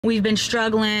We've been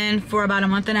struggling for about a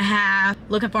month and a half,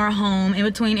 looking for a home in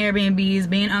between Airbnbs,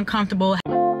 being uncomfortable.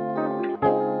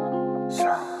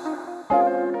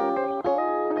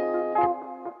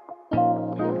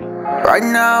 Right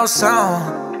now,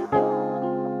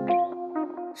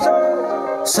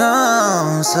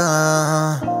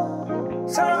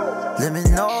 let me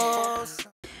know.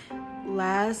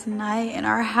 Last night in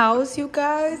our house, you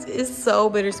guys, is so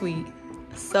bittersweet.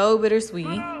 So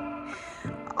bittersweet.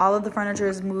 All of the furniture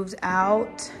is moved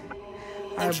out.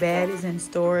 Our bed is in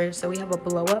storage. So we have a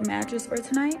blow-up mattress for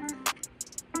tonight.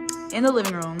 In the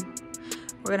living room,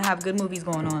 we're gonna have good movies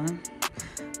going on.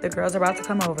 The girls are about to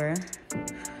come over.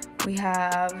 We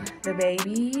have the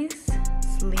babies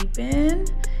sleeping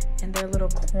in their little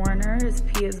corner. It's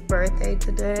Pia's birthday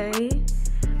today.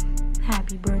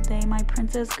 Happy birthday, my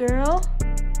princess girl.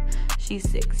 She's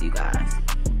 6, you guys.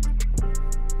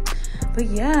 But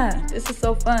yeah, this is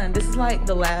so fun. This is like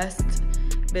the last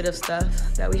bit of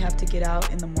stuff that we have to get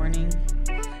out in the morning.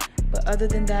 But other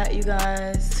than that, you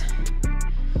guys,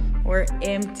 we're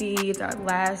empty. It's our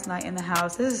last night in the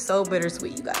house. This is so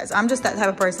bittersweet, you guys. I'm just that type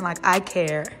of person, like, I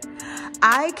care.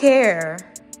 I care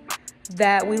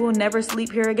that we will never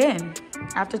sleep here again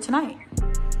after tonight.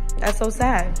 That's so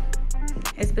sad.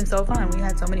 It's been so fun. We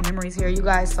had so many memories here. You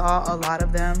guys saw a lot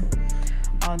of them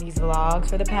on these vlogs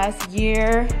for the past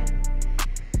year.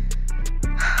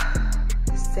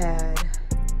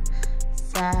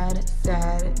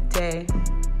 Sad day.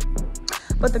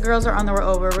 But the girls are on their way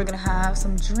over. We're gonna have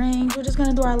some drinks. We're just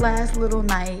gonna do our last little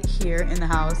night here in the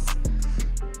house.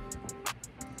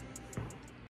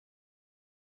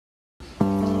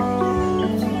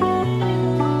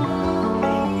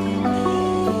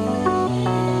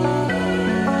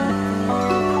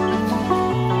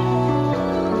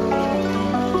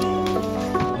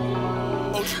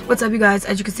 What's up, you guys?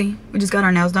 As you can see, we just got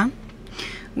our nails done.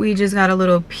 We just got a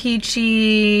little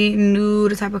peachy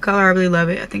nude type of color. I really love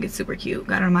it. I think it's super cute.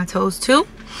 Got it on my toes too.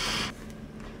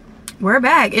 We're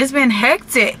back. It's been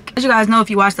hectic. As you guys know, if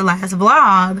you watched the last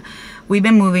vlog, we've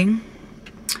been moving.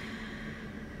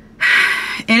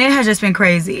 And it has just been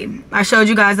crazy. I showed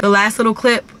you guys the last little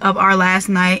clip of our last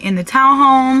night in the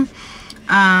townhome.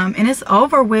 And it's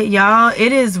over with, y'all.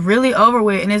 It is really over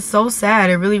with, and it's so sad.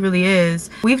 It really is.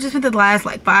 We've just spent the last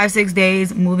like 5-6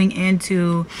 days moving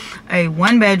into a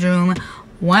 1-bedroom,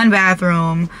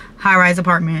 1-bathroom high-rise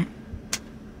apartment.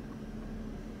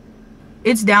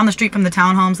 It's down the street from the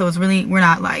townhome, so it's really, we're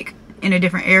not like in a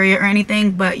different area or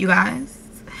anything. But you guys,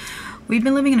 we've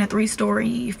been living in a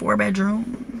 3-story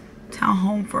 4-bedroom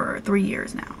townhome for 3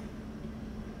 years now.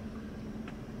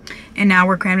 And now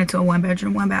we're crammed into a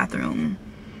 1-bedroom, 1-bathroom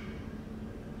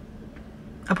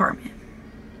apartment.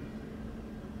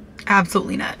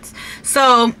 Absolutely nuts.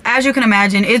 So as you can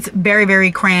imagine, it's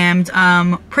very crammed.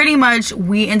 Pretty much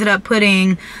we ended up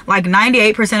putting like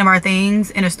 98% of our things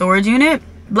in a storage unit.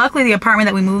 Luckily, the apartment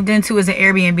that we moved into is an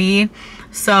Airbnb,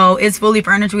 so it's fully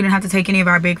furnished. We didn't have to take any of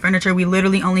our big furniture. We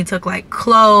literally only took like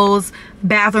clothes,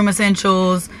 bathroom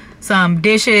essentials, some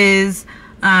dishes,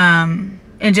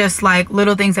 and just like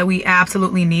little things that we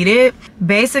absolutely needed.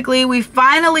 Basically, we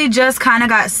finally just kind of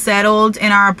got settled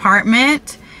in our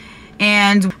apartment,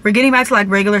 and we're getting back to like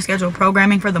regular scheduled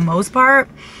programming for the most part.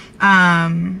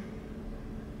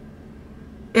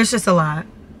 It's just a lot.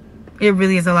 It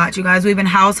really is a lot, you guys. We've been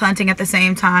house hunting at the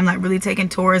same time, like really taking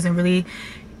tours and really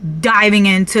diving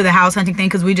into the house hunting thing,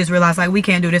 because we just realized like we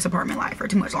can't do this apartment life for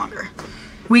too much longer.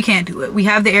 We can't do it. We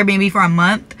have the Airbnb for a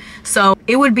month, so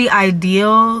it would be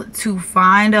ideal to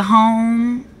find a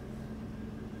home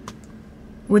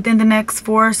within the next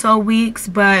 4 or so weeks,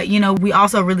 but you know, we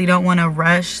also really don't want to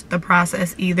rush the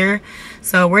process either.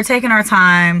 So we're taking our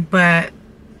time, but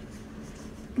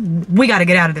we got to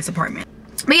get out of this apartment.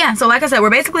 But yeah, so like I said, we're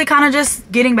basically kind of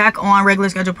just getting back on regular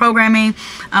schedule programming.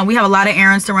 We have a lot of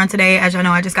errands to run today. As y'all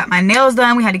know, I just got my nails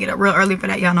done. We had to get up real early for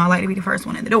that. Y'all know I like to be the first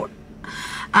one in the door.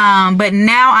 But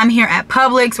now I'm here at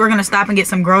Publix. We're gonna stop and get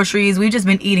some groceries. We've just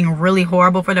been eating really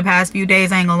horrible for the past few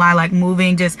days. I ain't gonna lie, like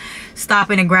moving, just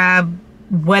stopping and grab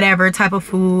whatever type of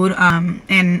food,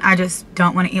 and I just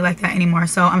don't want to eat like that anymore.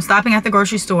 So I'm stopping at the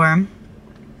grocery store.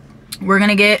 We're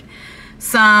gonna get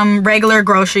some regular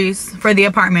groceries for the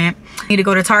apartment. We need to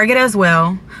go to Target as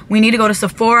well. We need to go to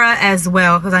Sephora as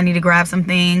well, because I need to grab some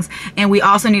things. And we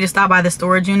also need to stop by the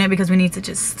storage unit because we need to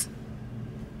just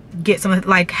get some,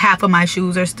 like half of my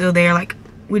shoes are still there. Like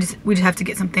we just have to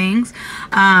get some things.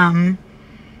 And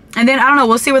then I don't know,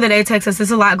 we'll see where the day takes us.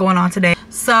 There's a lot going on today.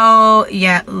 So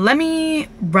yeah, let me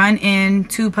run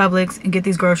into Publix and get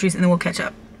these groceries, and then we'll catch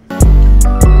up.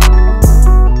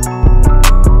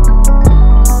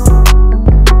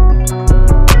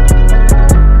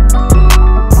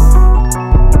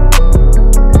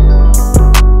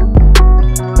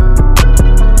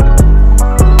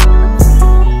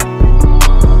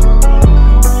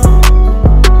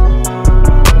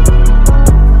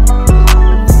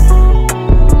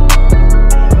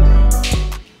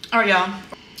 right, y'all.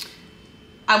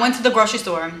 I went to the grocery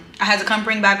store. I had to come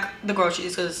bring back the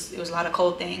groceries because it was a lot of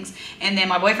cold things. And then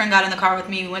my boyfriend got in the car with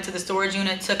me. We went to the storage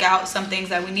unit, took out some things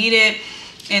that we needed.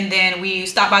 And then we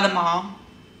stopped by the mall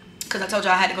because I told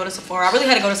you I had to go to Sephora. I really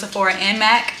had to go to Sephora and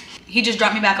Mac. He just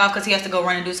dropped me back off because he has to go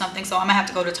run and do something. So I'm gonna have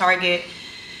to go to Target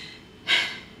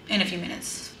in a few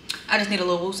minutes. I just need a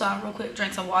little woosah real quick,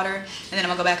 drink some water, and then I'm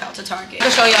gonna go back out to Target. I'll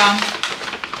show y'all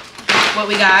what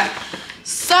we got.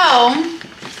 So,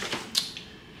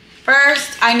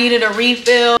 first I needed a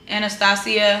refill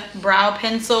Anastasia brow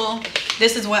pencil.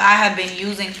 This is what I have been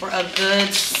using for a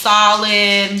good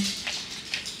solid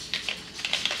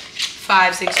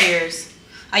 5-6 years.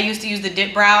 I used to use the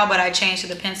dip brow, but I changed to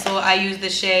the pencil. I use the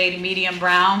shade medium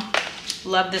brown.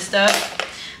 Love this stuff.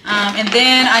 And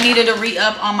then I needed to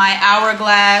re-up on my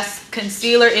Hourglass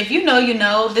concealer. If you know, you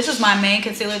know. This is my main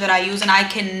concealer that I use, and I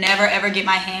can never ever get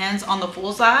my hands on the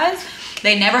full size.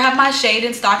 They never have my shade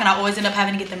in stock, and I always end up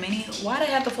having to get the mini. Why they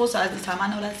have the full size this time? I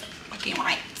know that's fucking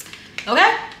right.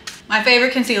 Okay? My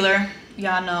favorite concealer,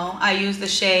 y'all know. I use the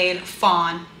shade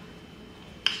Fawn.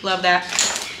 Love that.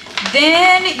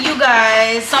 Then, you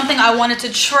guys, something I wanted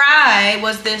to try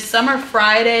was this Summer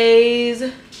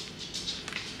Fridays,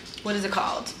 what is it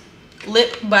called?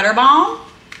 Lip Butter Balm.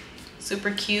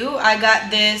 Super cute. I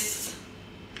got this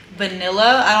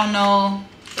vanilla. I don't know.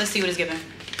 Let's see what it's giving.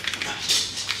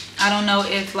 I don't know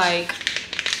if like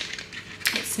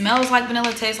it smells like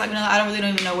vanilla, tastes like vanilla. I don't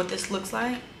even know what this looks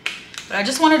like. But I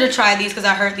just wanted to try these because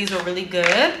I heard these were really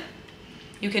good.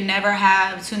 You can never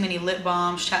have too many lip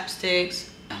balms, chapsticks.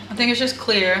 I think it's just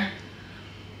clear.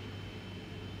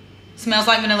 Smells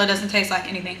like vanilla, doesn't taste like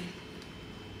anything.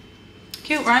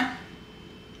 Cute, right?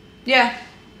 Yeah,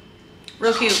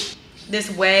 real cute.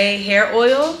 This Way hair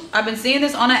oil. I've been seeing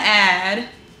this on an ad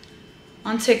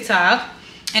on TikTok,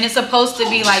 and it's supposed to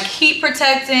be like heat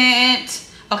protectant.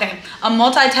 Okay, a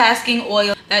multitasking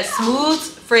oil that smooths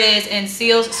frizz and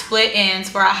seals split ends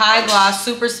for a high gloss,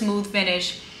 super smooth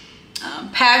finish.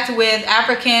 Packed with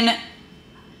African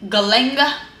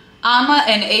galenga, ama,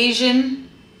 and Asian.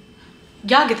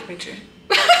 Y'all get the picture.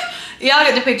 Y'all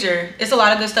get the picture. It's a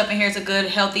lot of good stuff in here. It's a good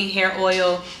healthy hair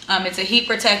oil. It's a heat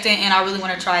protectant, and I really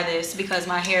want to try this because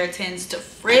my hair tends to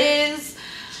frizz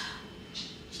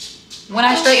when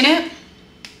I straighten it,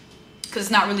 because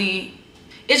it's not really,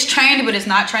 it's trained but it's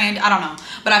not trained. I don't know,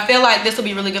 but I feel like this will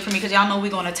be really good for me because y'all know we're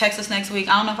going to Texas next week.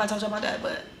 I don't know if I told y'all about that,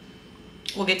 but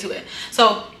we'll get to it.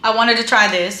 So I wanted to try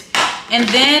this. And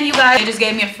then you guys, they just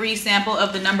gave me a free sample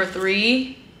of the number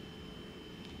 3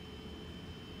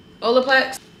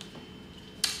 Olaplex.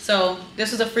 So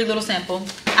this was a free little sample.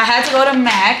 I had to go to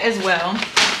MAC as well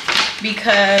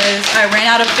because I ran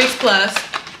out of Fix Plus.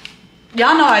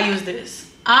 Y'all know I use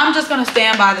this. I'm just gonna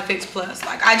stand by the Fix Plus.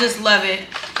 Like, I just love it.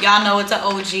 Y'all know it's an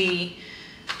OG.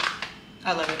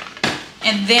 I love it.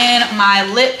 And then my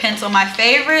lip pencil, my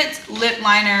favorite lip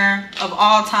liner of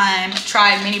all time.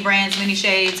 Tried many brands, many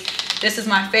shades. This is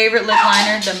my favorite lip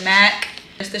liner, the MAC.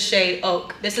 It's the shade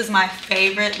Oak. This is my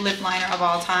favorite lip liner of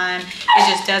all time. It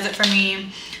just does it for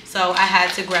me. So I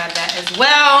had to grab that as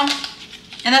well.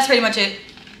 And that's pretty much it.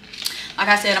 Like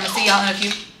I said, I'm gonna see y'all in a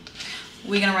few.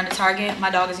 We're gonna run to Target. My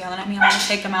dog is yelling at me. I'm gonna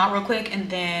take them out real quick and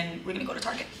then we're gonna go to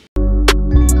Target.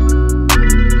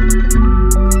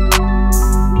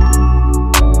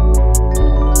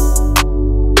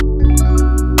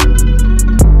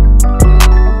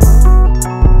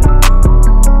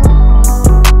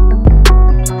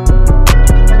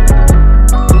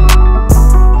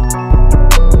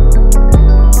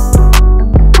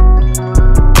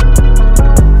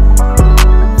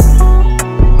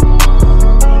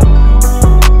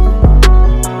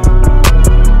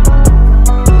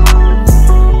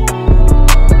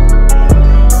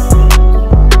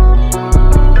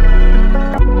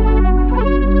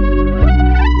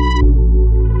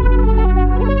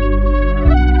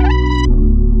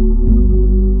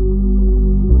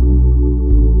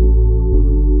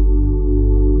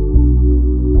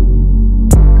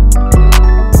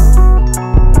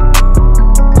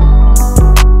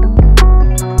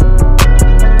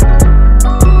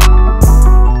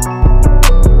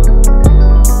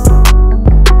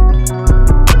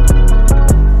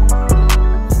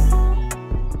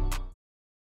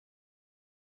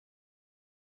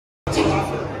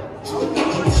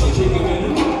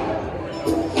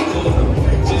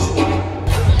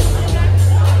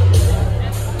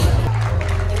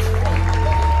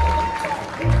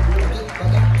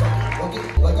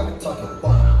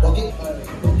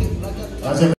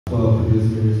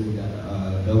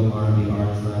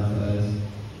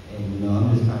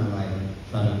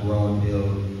 Trying to grow and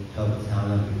build, help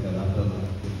talent because I feel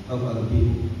like help other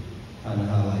people. kind of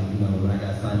how, like, you know, when I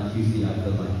got signed to QC, I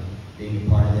feel like being a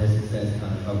part of their success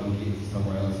kind of helped me get to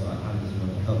somewhere else. So I kind of just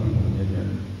want to help people in their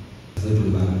journey. It's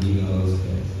literally like Migos,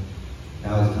 because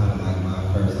that was kind of like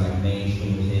my first like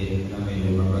mainstream hit. And I made it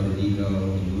with my brother Digo,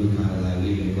 and we were kind of like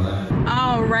leaving the grind.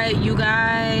 All right, you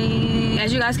guys.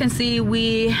 As you guys can see,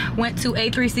 we went to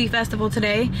A3C festival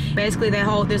today. Basically, they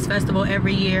hold this festival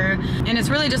every year, and it's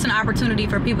really just an opportunity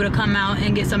for people to come out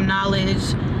and get some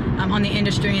knowledge on the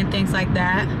industry and things like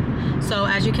that. So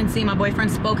as you can see, my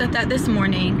boyfriend spoke at that this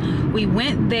morning. We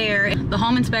went there. The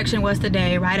home inspection was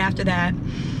today. Right after that,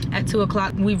 at 2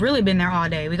 o'clock. We've really been there all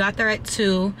day. We got there at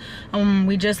 2.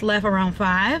 We just left around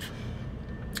 5.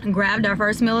 Grabbed our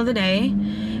first meal of the day,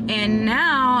 and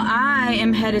now I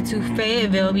am headed to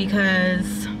Fayetteville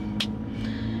because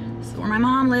it's where my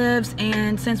mom lives,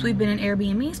 and since we've been in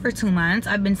Airbnbs for 2 months,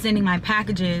 I've been sending my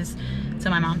packages to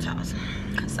my mom's house.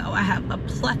 So I have a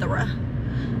plethora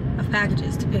of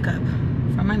packages to pick up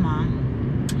from my mom.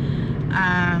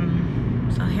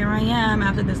 So here I am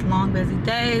after this long busy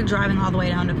day, driving all the way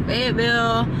down to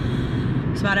Fayetteville.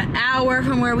 It's about an hour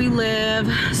from where we live,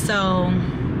 so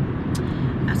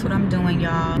that's what I'm doing,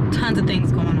 y'all. Tons of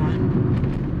things going on.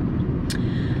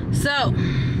 So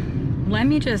let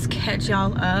me just catch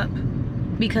y'all up,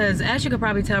 because as you could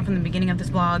probably tell from the beginning of this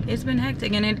vlog, it's been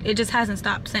hectic, and it just hasn't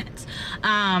stopped since.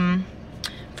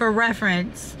 For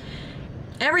reference,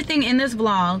 everything in this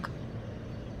vlog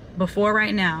before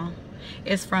right now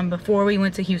is from before we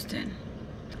went to Houston.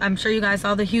 I'm sure you guys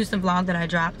saw the Houston vlog that I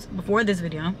dropped before this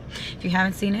video. If you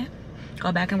haven't seen it,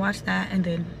 go back and watch that, and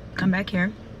then come back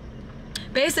here.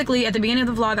 Basically, at the beginning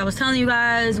of the vlog, I was telling you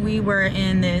guys we were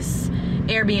in this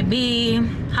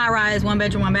Airbnb, high-rise,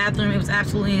 1-bedroom, 1-bathroom. It was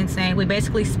absolutely insane. We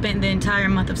basically spent the entire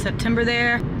month of September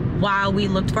there while we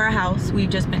looked for a house. We've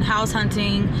just been house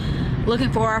hunting,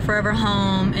 looking for our forever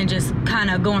home, and just kind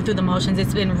of going through the motions.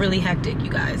 It's been really hectic, you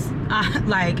guys.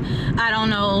 Like, I don't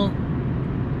know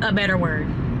a better word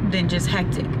than just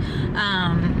hectic.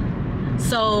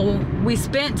 So we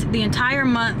spent the entire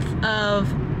month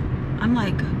of, I'm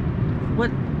like,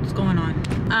 what's going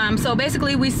on? So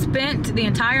basically, we spent the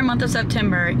entire month of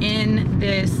September in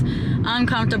this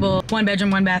uncomfortable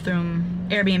 1-bedroom, 1-bathroom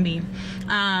Airbnb.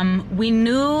 We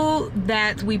knew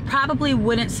that we probably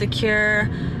wouldn't secure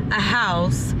a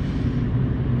house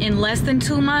in less than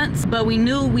 2 months, but we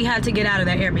knew we had to get out of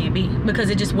that Airbnb because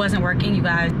it just wasn't working, you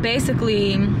guys.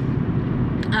 Basically,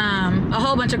 a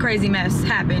whole bunch of crazy mess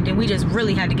happened, and we just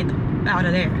really had to get out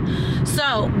of there.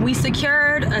 So we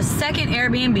secured a second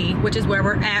Airbnb, which is where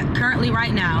we're at currently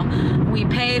right now. We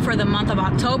paid for the month of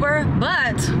October,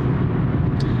 but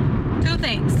 2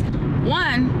 things.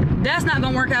 One, that's not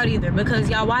gonna work out either, because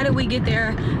y'all, why did we get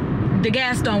there? The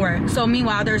gas don't work. So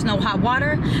meanwhile, there's no hot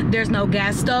water, there's no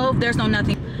gas stove, there's no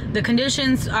nothing. The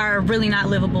conditions are really not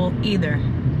livable either,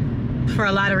 for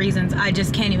a lot of reasons. I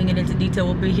just can't even get into detail.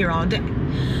 We'll be here all day.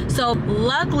 So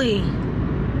luckily,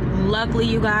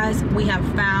 you guys, we have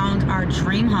found our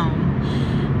dream home.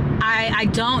 I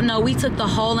don't know, we took the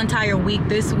whole entire week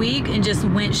this week and just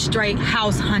went straight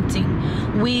house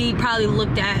hunting. We probably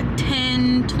looked at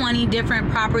 10, 20 different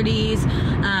properties,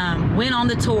 went on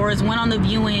the tours, went on the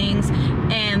viewings,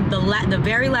 and the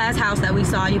very last house that we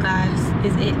saw, you guys,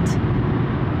 is it.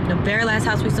 The very last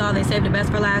house we saw, they saved the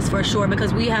best for last for sure,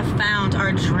 because we have found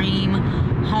our dream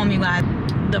home, you guys.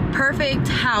 The perfect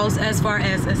house as far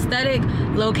as aesthetic,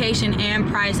 location, and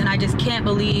price, and I just can't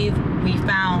believe we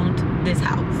found this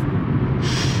house.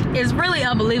 It's really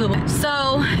unbelievable.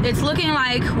 So it's looking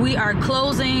like we are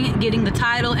closing, getting the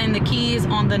title and the keys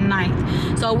on the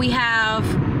 9th. So we have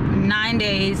 9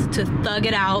 days to thug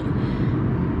it out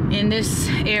in this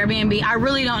Airbnb. I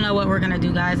really don't know what we're gonna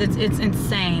do, guys. It's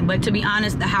insane, but to be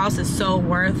honest, the house is so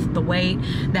worth the wait.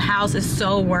 The house is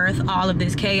so worth all of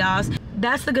this chaos.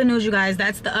 That's the good news, you guys.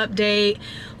 That's the update.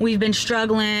 We've been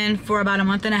struggling for about a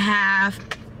month and a half,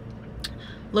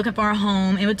 looking for a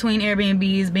home in between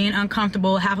Airbnbs, being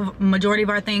uncomfortable. Majority of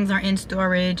our things are in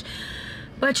storage,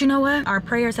 but you know what? Our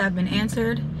prayers have been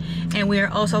answered, and we are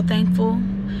also thankful,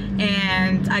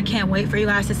 and I can't wait for you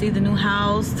guys to see the new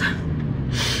house.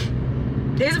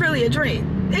 It's really a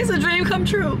dream. It's a dream come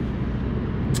true.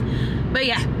 But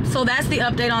yeah, so that's the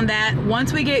update on that.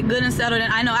 Once we get good and settled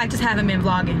in, I know I just haven't been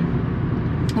vlogging.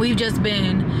 We've just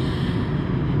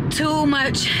been too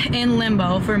much in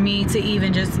limbo for me to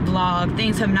even just vlog.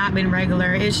 Things have not been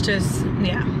regular. It's just,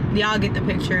 yeah, y'all get the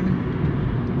picture.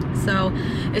 So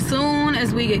as soon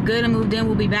as we get good and moved in,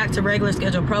 we'll be back to regular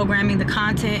scheduled programming. The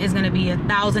content is going to be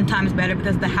 1,000 times better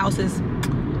because the house is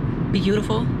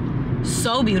beautiful,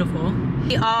 so beautiful.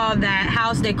 All that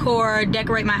house decor,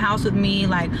 decorate my house with me,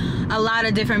 like a lot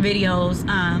of different videos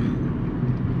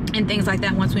and things like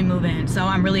that once we move in. So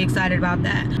I'm really excited about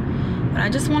that. But I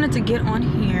just wanted to get on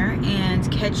here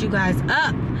and catch you guys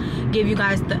up, give you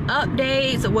guys the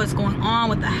updates of what's going on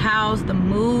with the house, the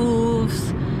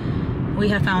moves. We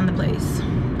have found the place.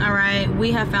 All right,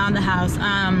 we have found the house.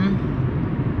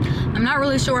 I'm not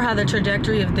really sure how the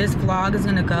trajectory of this vlog is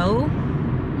gonna go,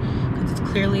 because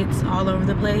it's all over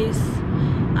the place.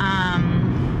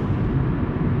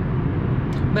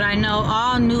 But I know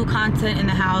all new content in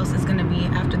the house is gonna be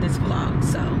after this vlog,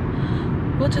 so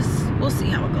we'll see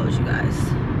how it goes, you guys.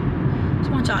 Just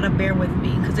want y'all to bear with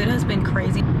me because it has been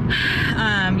crazy.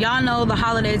 Y'all know the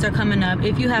holidays are coming up.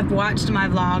 If you have watched my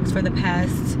vlogs for the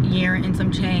past year and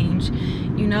some change,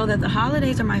 you know that the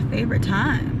holidays are my favorite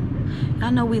time.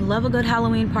 Y'all know we love a good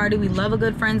Halloween party, we love a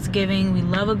good Friendsgiving, we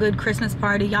love a good Christmas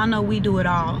party. Y'all know we do it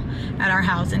all at our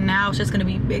house, and now it's just gonna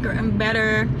be bigger and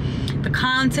better. The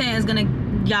content is gonna,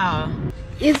 y'all.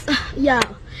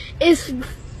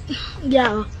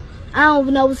 I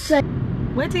don't know what to say.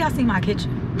 Wait till y'all see my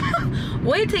kitchen.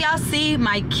 Wait till y'all see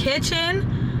my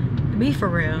kitchen. Be for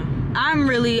real.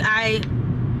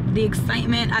 The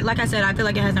excitement, like I said, I feel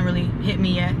like it hasn't really hit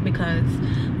me yet because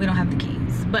we don't have the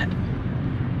keys. But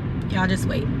y'all just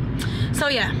wait. So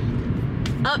yeah,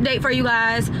 update for you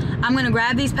guys. I'm gonna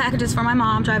grab these packages for my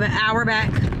mom, drive an hour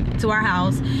back to our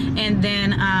house, and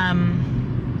then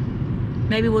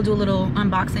maybe we'll do a little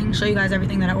unboxing, show you guys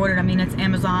everything that I ordered. I mean, it's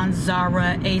Amazon,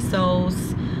 Zara,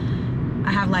 ASOS.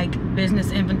 I have like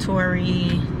business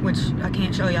inventory, which I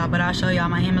can't show y'all, but I'll show y'all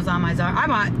my Amazon, my Zara. I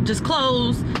bought just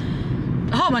clothes,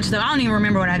 a whole bunch of stuff. I don't even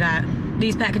remember what I got.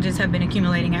 These packages have been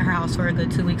accumulating at her house for a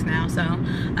good 2 weeks now. So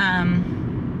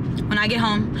when I get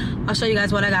home, I'll show you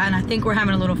guys what I got. And I think we're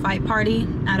having a little fight party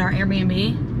at our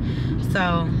Airbnb.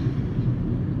 So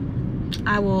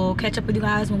I will catch up with you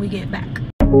guys when we get back.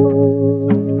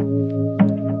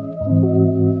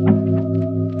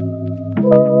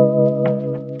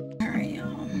 Alright,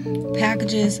 y'all.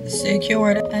 Packages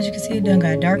secured. As you can see, it done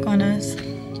got dark on us.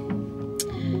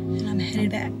 And I'm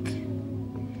headed back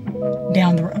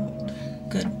down the road.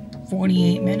 Good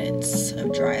 48 minutes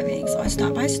of driving. So I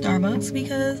stopped by Starbucks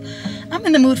because I'm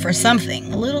in the mood for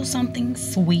something. A little something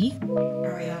sweet.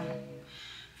 Alright, y'all.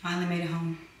 Finally made it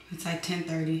home. It's like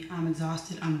 10:30. I'm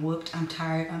exhausted. I'm whooped. I'm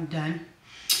tired. I'm done.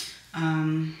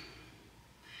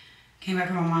 Came back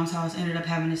from my mom's house. Ended up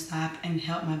having to stop and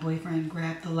help my boyfriend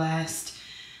grab the last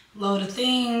load of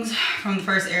things from the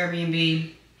first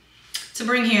Airbnb to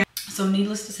bring here. So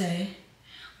needless to say,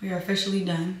 we are officially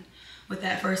done with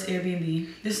that first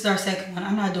Airbnb. This is our second one.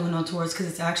 I'm not doing no tours because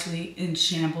it's actually in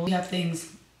shambles. We have things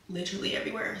literally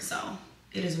everywhere, so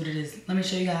it is what it is. Let me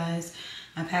show you guys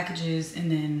my packages,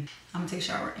 and then I'm gonna take a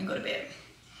shower and go to bed.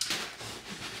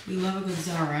 We love a good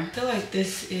Zara. I feel like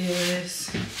this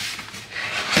is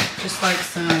just like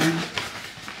some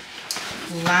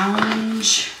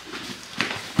lounge,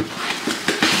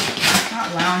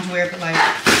 not lounge wear, but like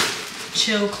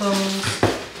chill clothes.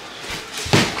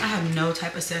 I have no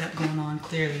type of setup going on,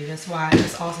 clearly. That's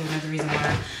also another reason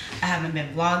why I haven't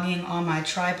been vlogging. All my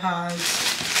tripods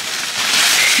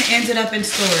ended up in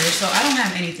storage, so I don't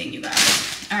have anything, you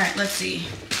guys. All right, let's see.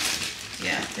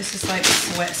 Yeah, this is like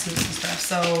sweatsuits and stuff.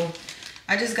 So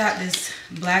I just got this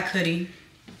black hoodie.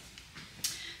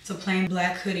 It's a plain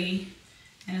black hoodie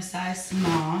in a size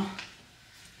small.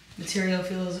 Material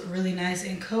feels really nice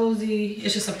and cozy.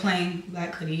 It's just a plain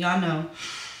black hoodie. Y'all know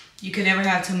you can never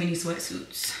have too many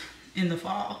sweatsuits in the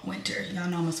fall, winter. Y'all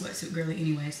know I'm a sweatsuit girly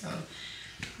anyway, so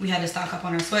we had to stock up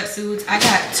on our sweatsuits. I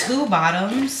got 2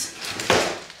 bottoms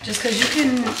just because you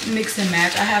can mix and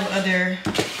match. I have other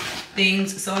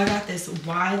things, so I got this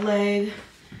wide leg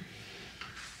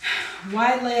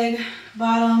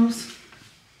bottoms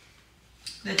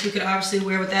that you could obviously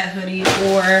wear with that hoodie,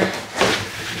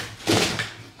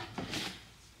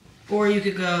 or you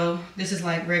could go, this is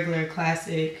like regular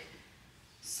classic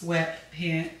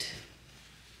sweatpant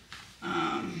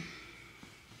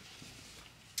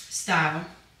style.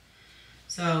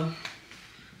 So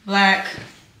black,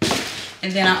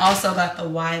 and then I also got the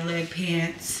wide leg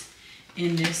pants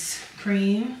in this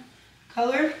cream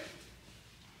color.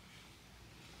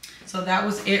 So that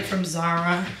was it from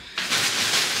Zara.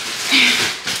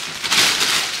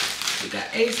 We got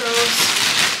ASOS.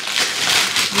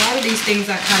 A lot of these things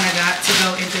I kind of got to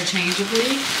go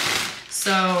interchangeably.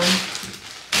 So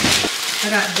I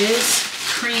got this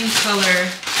cream color.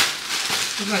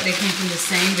 Looks like they came from the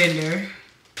same vendor.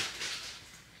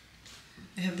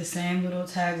 They have the same little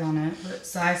tags on it, but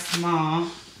size small.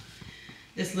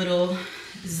 This little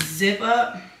zip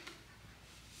up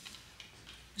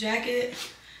jacket.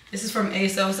 This is from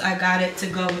ASOS. I got it to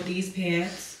go with these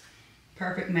pants.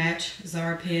 perfect match.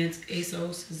 Zara pants,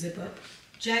 ASOS zip up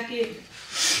jacket.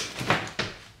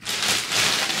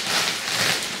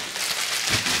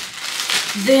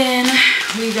 Then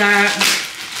we got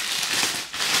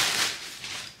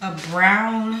a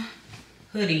brown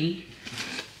hoodie.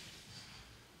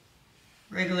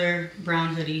 Regular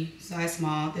brown hoodie, size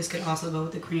small. This could also go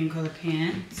with the cream color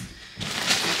pants.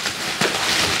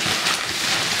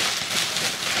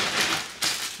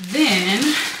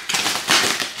 Then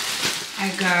I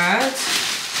got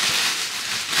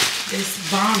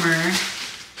this bomber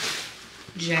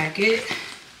jacket.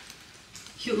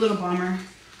 Cute little bomber.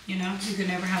 You know, you could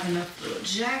never have enough little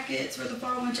jackets for the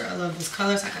fall winter. I love this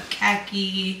color. It's like a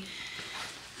khaki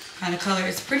kind of color.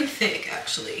 It's pretty thick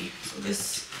actually. So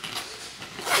this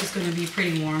is going to be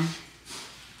pretty warm.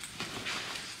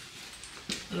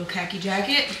 Little khaki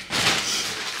jacket.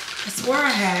 I swore I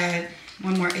had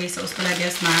one more ASOS, but I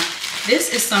guess not.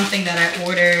 This is something that I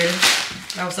ordered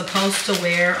that I was supposed to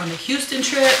wear on the Houston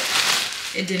trip.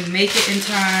 It didn't make it in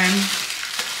time.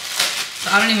 So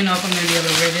I don't even know if I'm going to be able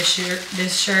to wear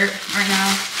this shirt right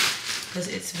now, because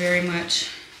it's very much,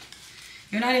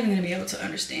 you're not even going to be able to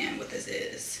understand what this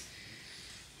is.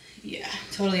 Yeah,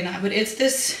 totally not. But it's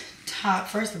this top.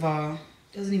 First of all,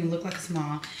 it doesn't even look like a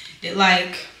small. It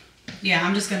like, yeah,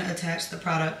 I'm just going to attach the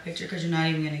product picture because you're not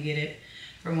even going to get it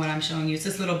from what I'm showing you. It's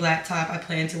this little black top I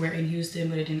planned to wear in Houston,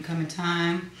 but it didn't come in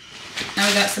time. Now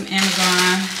we got some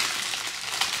Amazon.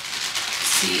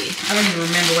 See, I don't even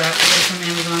remember what I ordered from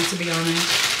Amazon, to be honest.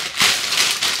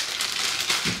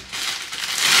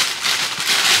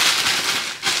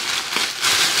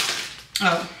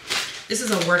 Oh, this is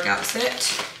a workout set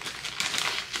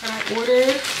that I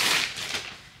ordered.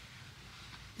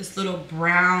 This little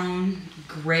brown,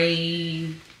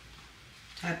 gray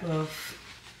type of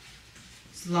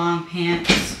long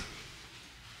pants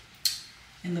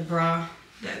and the bra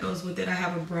that goes with it. I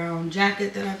have a brown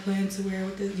jacket that I plan to wear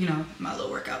with it. You know, my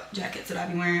little workout jackets that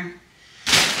I be wearing.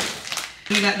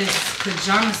 We got this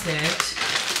pajama set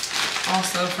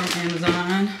also from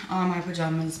Amazon. All my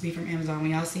pajamas be from Amazon. When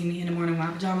y'all see me in the morning with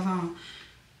my pajamas on,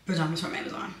 pajamas from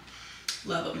Amazon.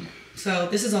 Love them. So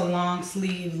this is a long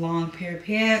sleeve, long pair of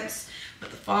pants. But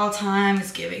the fall time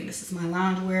is giving. This is my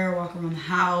loungewear, walk around the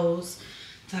house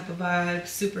type of vibe.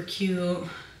 Super cute.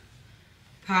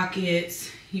 Pockets.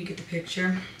 You get the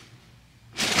picture.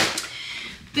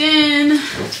 Then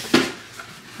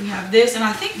we have this, and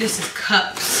I think this is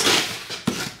cups.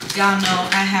 Y'all know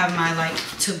I have my like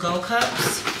to-go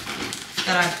cups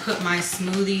that I put my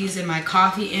smoothies and my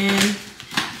coffee in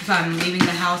if I'm leaving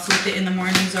the house with it in the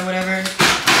mornings or whatever.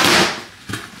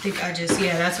 I think I just,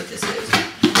 yeah, that's what this is.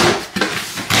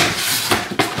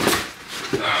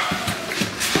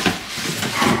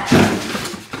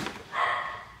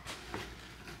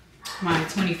 My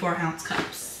 24-ounce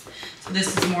cups. So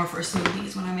this is more for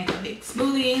smoothies. When I make a big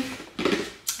smoothie,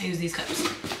 I use these cups.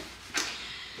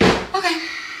 Okay,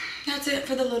 that's it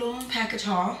for the little package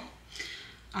haul.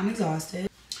 I'm exhausted.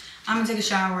 I'm gonna take a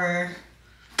shower,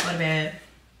 go to bed,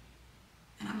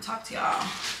 and I'm gonna talk to y'all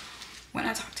when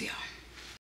I talk to y'all.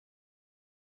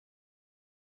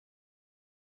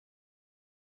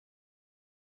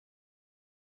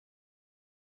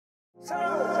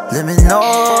 Let me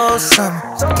know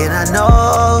something. Can I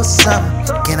know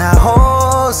something? Can I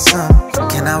hold something?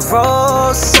 Can I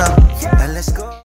roll something? Now let's go.